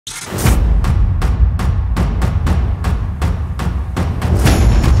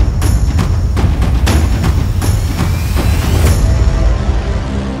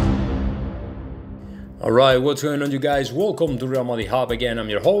Alright, what's going on, you guys? Welcome to Madrid Hub again. I'm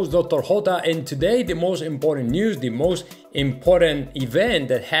your host, Dr. Jota, and today the most important news, the most important event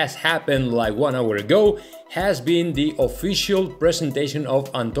that has happened like 1 hour ago has been the official presentation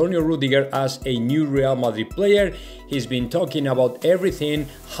of Antonio Rüdiger as a new Real Madrid player. He's been talking about everything,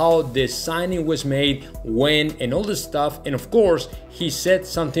 how the signing was made, when, and all this stuff. And of course, he said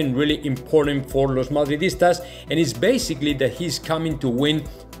something really important for Los Madridistas, and it's basically that he's coming to win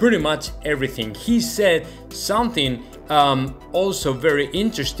pretty much everything. He said something also very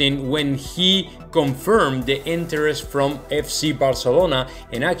interesting when he confirmed the interest from FC Barcelona,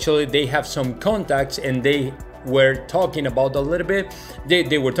 and actually they have some contacts and they were talking about a little bit.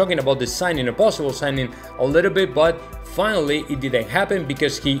 They were talking about the signing, a possible signing a little bit, but finally it didn't happen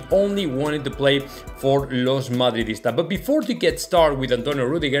because he only wanted to play for Los Madridistas. But before to get started with Antonio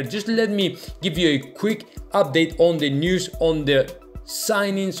Rüdiger, just let me give you a quick update on the news, on the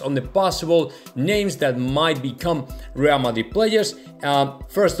signings, on the possible names that might become Real Madrid players.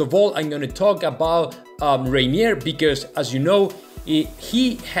 First of all, I'm going to talk about Rüdiger, because as you know,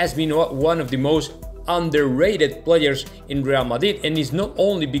 he has been one of the most underrated players in Real Madrid, and it's not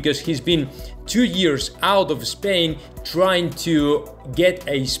only because he's been 2 years out of Spain trying to get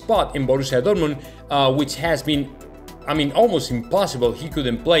a spot in Borussia Dortmund, which has been, I mean, almost impossible. He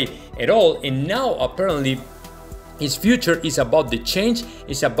couldn't play at all, and now apparently his future is about to change,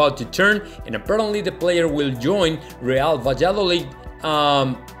 it's about to turn, and apparently the player will join Real Valladolid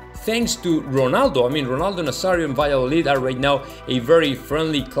thanks to Ronaldo. I mean, Ronaldo, Nazario and Valladolid are right now a very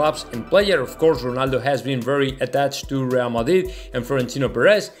friendly clubs and player. Of course, Ronaldo has been very attached to Real Madrid and Florentino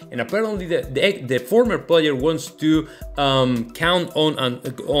Perez, and apparently the former player wants to count on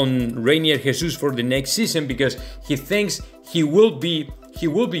R.Jesus for the next season, because he thinks he will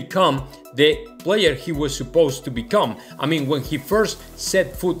become the player he was supposed to become. I mean, when he first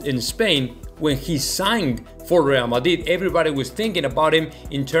set foot in Spain, when he signed for Real Madrid, everybody was thinking about him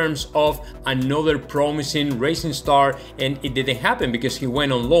in terms of another promising racing star, and it didn't happen because he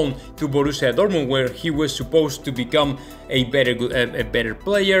went on loan to Borussia Dortmund, where he was supposed to become a better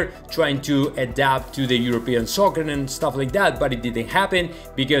player, trying to adapt to the European soccer and stuff like that. But it didn't happen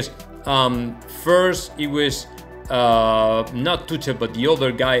because first it was not Tuchel, but the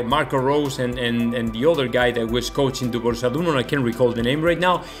other guy, Marco Rose, and the other guy that was coaching the Borussia Dortmund, I can't recall the name right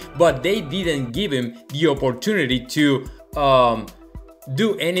now, but they didn't give him the opportunity to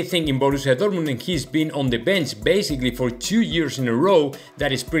do anything in Borussia Dortmund, and he's been on the bench basically for 2 years in a row.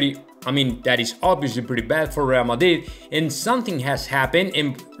 That is pretty, I mean, that is obviously pretty bad for Real Madrid, and something has happened,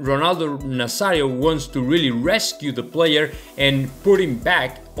 and Ronaldo Nazario wants to really rescue the player and put him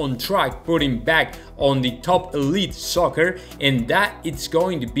back on track, put him back on the top elite soccer, and that it's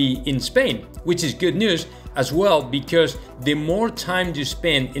going to be in Spain, which is good news as well, because the more time you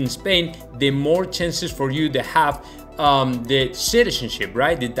spend in Spain, the more chances for you to have the citizenship,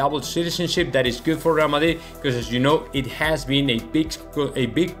 right? The double citizenship. That is good for Real Madrid, because as you know, it has been a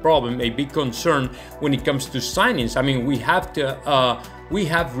big problem, a big concern when it comes to signings. I mean, we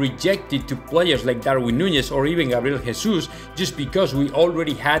have rejected to players like Darwin Núñez or even Gabriel Jesus just because we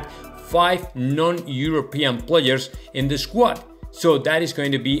already had 5 non-European players in the squad. So that is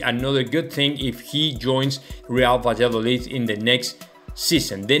going to be another good thing if he joins Real Valladolid in the next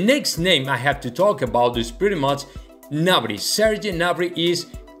season. The next name I have to talk about is pretty much Gnabry. Serge Gnabry is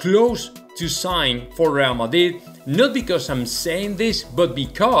close to sign for Real Madrid, not because I'm saying this, but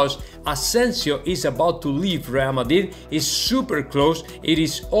because Asensio is about to leave Real Madrid. It's super close. It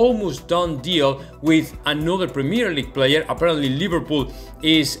is almost done deal with another Premier League player. Apparently Liverpool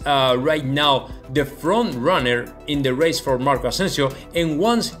is right now the front runner in the race for Marco Asensio, and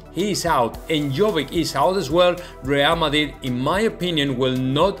once he is out and Jovic is out as well, Real Madrid, in my opinion, will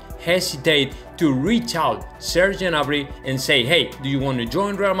not hesitate to reach out Serge Gnabry and say, hey, do you want to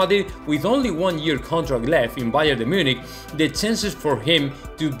join Real Madrid? With only 1 year contract left in Bayern Munich, the chances for him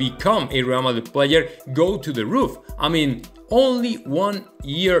to become a Real Madrid player go to the roof. I mean, only 1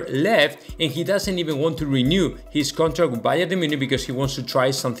 year left, and he doesn't even want to renew his contract with Bayern Munich because he wants to try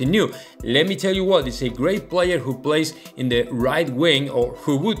something new. Let me tell you what, it's a great player who plays in the right wing, or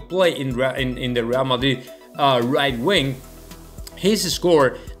who would play in the Real Madrid right wing. He's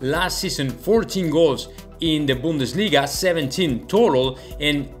scored last season 14 goals in the Bundesliga, 17 total,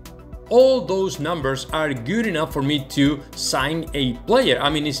 and all those numbers are good enough for me to sign a player. I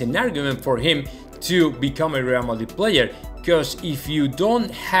mean, it's an argument for him to become a Real Madrid player, because if you don't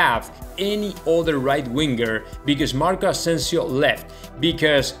have any other right winger, because Marco Asensio left,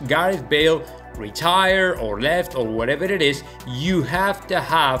 because Gareth Bale retired or left or whatever it is, you have to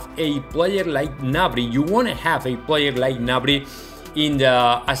have a player like Gnabry. You want to have a player like Gnabry in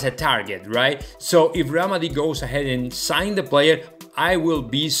the as a target, right? So if Real Madrid goes ahead and sign the player, I will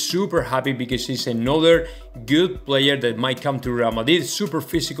be super happy because he's another good player that might come to Real Madrid, super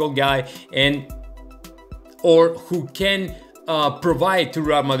physical guy, and or who can provide to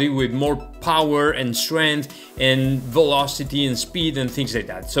Real Madrid with more power and strength and velocity and speed and things like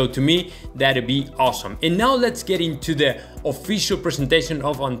that. So to me, that'd be awesome. And now let's get into the official presentation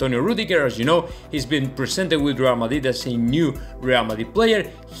of Antonio Rüdiger. As you know, he's been presented with Real Madrid as a new Real Madrid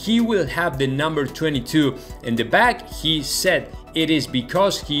player. He will have the number 22 in the back. He said it is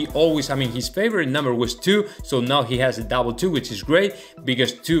because he always, I mean, his favorite number was 2, so now he has a double 2, which is great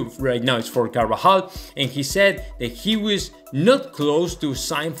because 2 right now is for Carvajal. And he said that he was not close to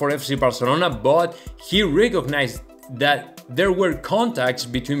sign for FC Barcelona, but he recognized that there were contacts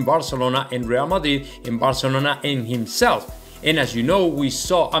between Barcelona and Real Madrid, and Barcelona and himself. And as you know, we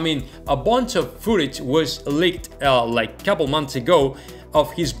saw, I mean, a bunch of footage was leaked like a couple months ago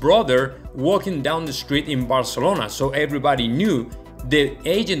of his brother walking down the street in Barcelona. So everybody knew the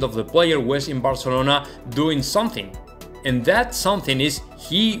agent of the player was in Barcelona doing something. And that something is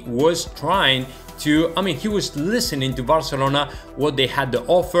he was trying to, I mean, he was listening to Barcelona, what they had to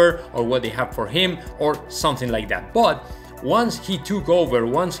offer or what they have for him or something like that. But once he took over,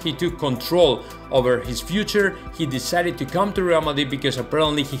 once he took control over his future, he decided to come to Real Madrid because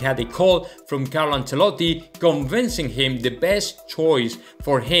apparently he had a call from Carlo Ancelotti convincing him the best choice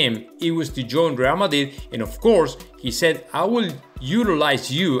for him it was to join Real Madrid. And of course, he said, I will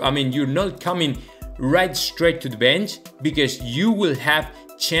utilize you. I mean, you're not coming right straight to the bench because you will have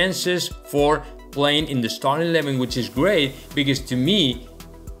chances for playing in the starting 11, which is great because to me,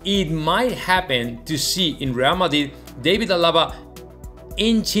 it might happen to see in Real Madrid David Alaba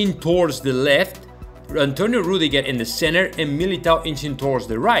inching towards the left, Antonio Rüdiger in the center, and Militao inching towards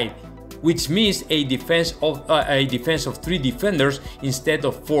the right, which means a defense of 3 defenders instead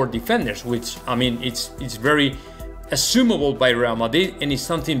of 4 defenders. Which, I mean, it's very assumable by Real Madrid and it's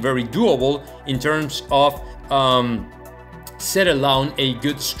something very doable in terms of settle down a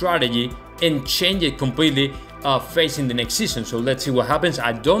good strategy and change it completely facing the next season. So let's see what happens.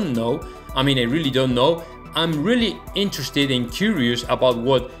 I don't know. I mean, I really don't know. I'm really interested and curious about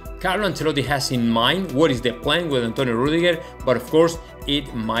what Carlo Ancelotti has in mind, what is the plan with Antonio Rüdiger, but of course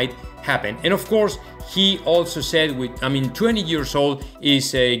it might happen. And of course he also said, with, I mean, 20 years old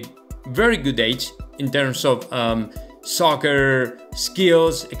is a very good age in terms of soccer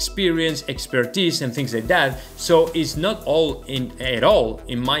skills, experience, expertise and things like that. So it's not all at all,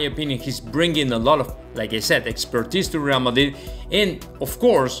 in my opinion. He's bringing a lot of, like I said, expertise to Real Madrid, and of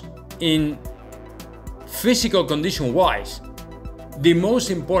course in physical condition wise, the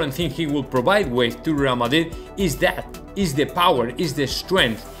most important thing he will provide with to Real Madrid is the power, is the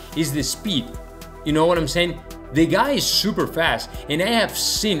strength, is the speed. You know what I'm saying? The guy is super fast, and I have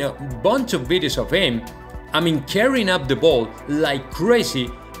seen a bunch of videos of him, I mean, carrying up the ball like crazy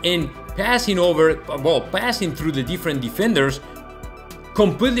and passing through the different defenders,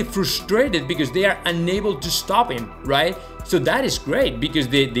 completely frustrated because they are unable to stop him, right? So that is great because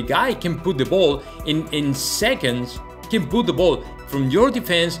the guy can put the ball in seconds, can put the ball from your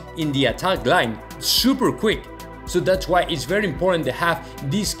defense in the attack line super quick. So that's why it's very important to have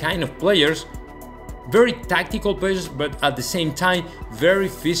these kind of players, very tactical players, but at the same time very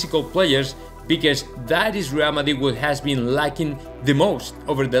physical players, because that is Real Madrid what has been lacking the most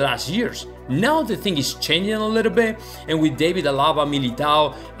over the last years. Now the thing is changing a little bit, and with David Alaba,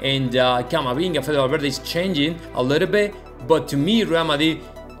 Militao and Camavinga, Fede Valverde is changing a little bit, but to me Real Madrid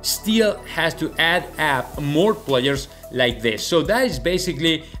still has to add up more players like this. So that is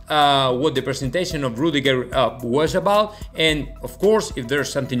basically what the presentation of Rüdiger was about. And of course, if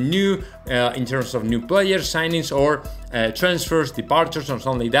there's something new in terms of new players, signings or transfers, departures or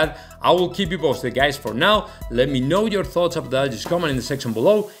something like that, I will keep you posted, guys. For now, let me know your thoughts about that. Just comment in the section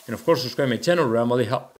below, and of course subscribe to my channel, Real Madrid Hub.